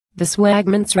The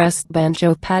Swagman's Rest,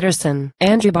 Banjo, Paterson,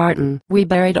 Andrew, Barton. We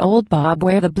buried old Bob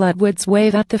where the bloodwoods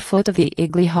wave at the foot of the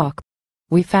Iggly Hawk.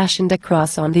 We fashioned a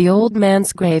cross on the old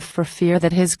man's grave for fear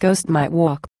that his ghost might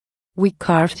walk. We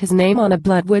carved his name on a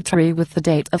bloodwood tree with the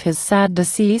date of his sad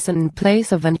decease and in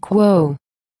place of and quo.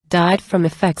 Died from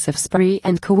effects of spree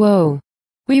and quo.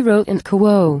 We wrote and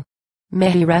quo.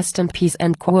 May he rest in peace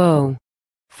and quo.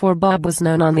 For Bob was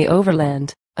known on the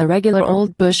overland, a regular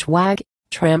old bushwag,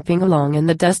 tramping along in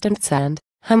the dust and sand,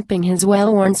 humping his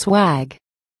well-worn swag.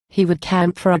 He would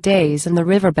camp for days in the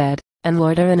riverbed, and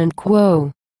loiter in and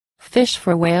quo. Fish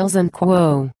for whales and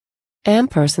quo.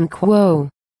 Ampersand quo.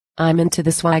 I'm into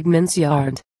the Swagman's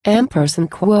yard, ampersand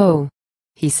quo.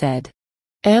 He said.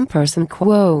 Ampersand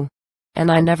quo. And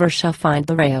I never shall find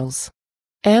the rails.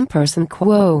 Ampersand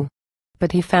quo.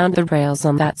 But he found the rails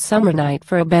on that summer night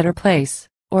for a better place,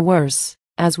 or worse,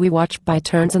 as we watched by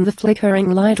turns in the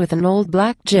flickering light with an old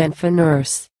black gin for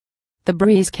nurse. The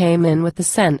breeze came in with the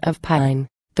scent of pine,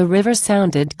 the river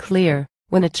sounded clear,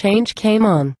 when a change came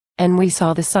on, and we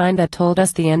saw the sign that told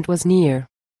us the end was near.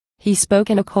 He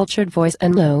spoke in a cultured voice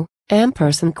and low,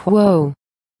 ampersand quo.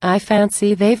 I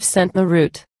fancy they've sent the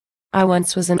route. I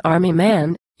once was an army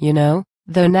man, you know,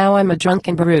 though now I'm a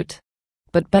drunken brute.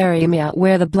 But bury me out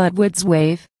where the bloodwoods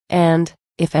wave, and,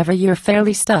 if ever you're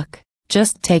fairly stuck,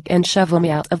 just take and shovel me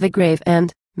out of the grave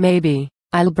and, maybe,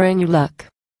 I'll bring you luck.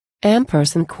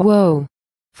 Ampersand quo.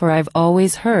 For I've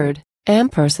always heard,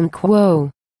 ampersand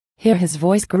quo. Here his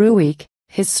voice grew weak,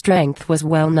 his strength was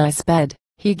well nigh sped,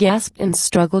 he gasped and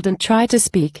struggled and tried to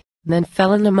speak, then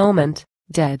fell in a moment,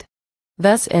 dead.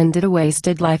 Thus ended a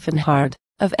wasted life and hard,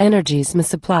 of energies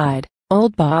misapplied,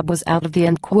 old Bob was out of the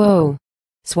and quo.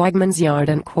 Swagman's yard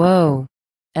and quo.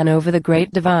 And over the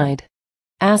great divide.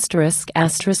 Asterisk,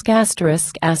 asterisk,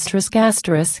 asterisk, asterisk,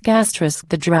 asterisk, asterisk.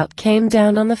 The drought came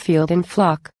down on the field in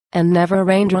flock, and never a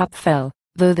raindrop fell,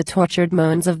 though the tortured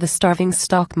moans of the starving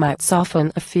stock might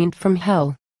soften a fiend from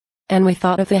hell. And we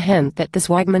thought of the hint that the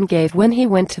Swagman gave when he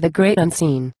went to the great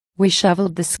unseen. We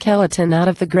shoveled the skeleton out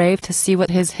of the grave to see what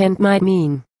his hint might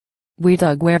mean. We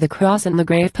dug where the cross and the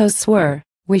grave posts were,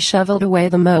 we shoveled away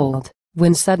the mold,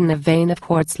 when sudden a vein of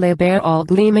quartz lay bare all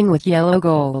gleaming with yellow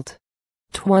gold.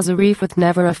 'Twas a reef with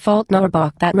never a fault nor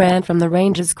balk that ran from the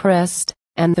range's crest,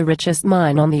 and the richest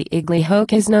mine on the Iggly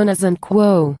Hawk is known as and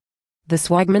quo. The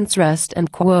Swagman's Rest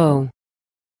and quo.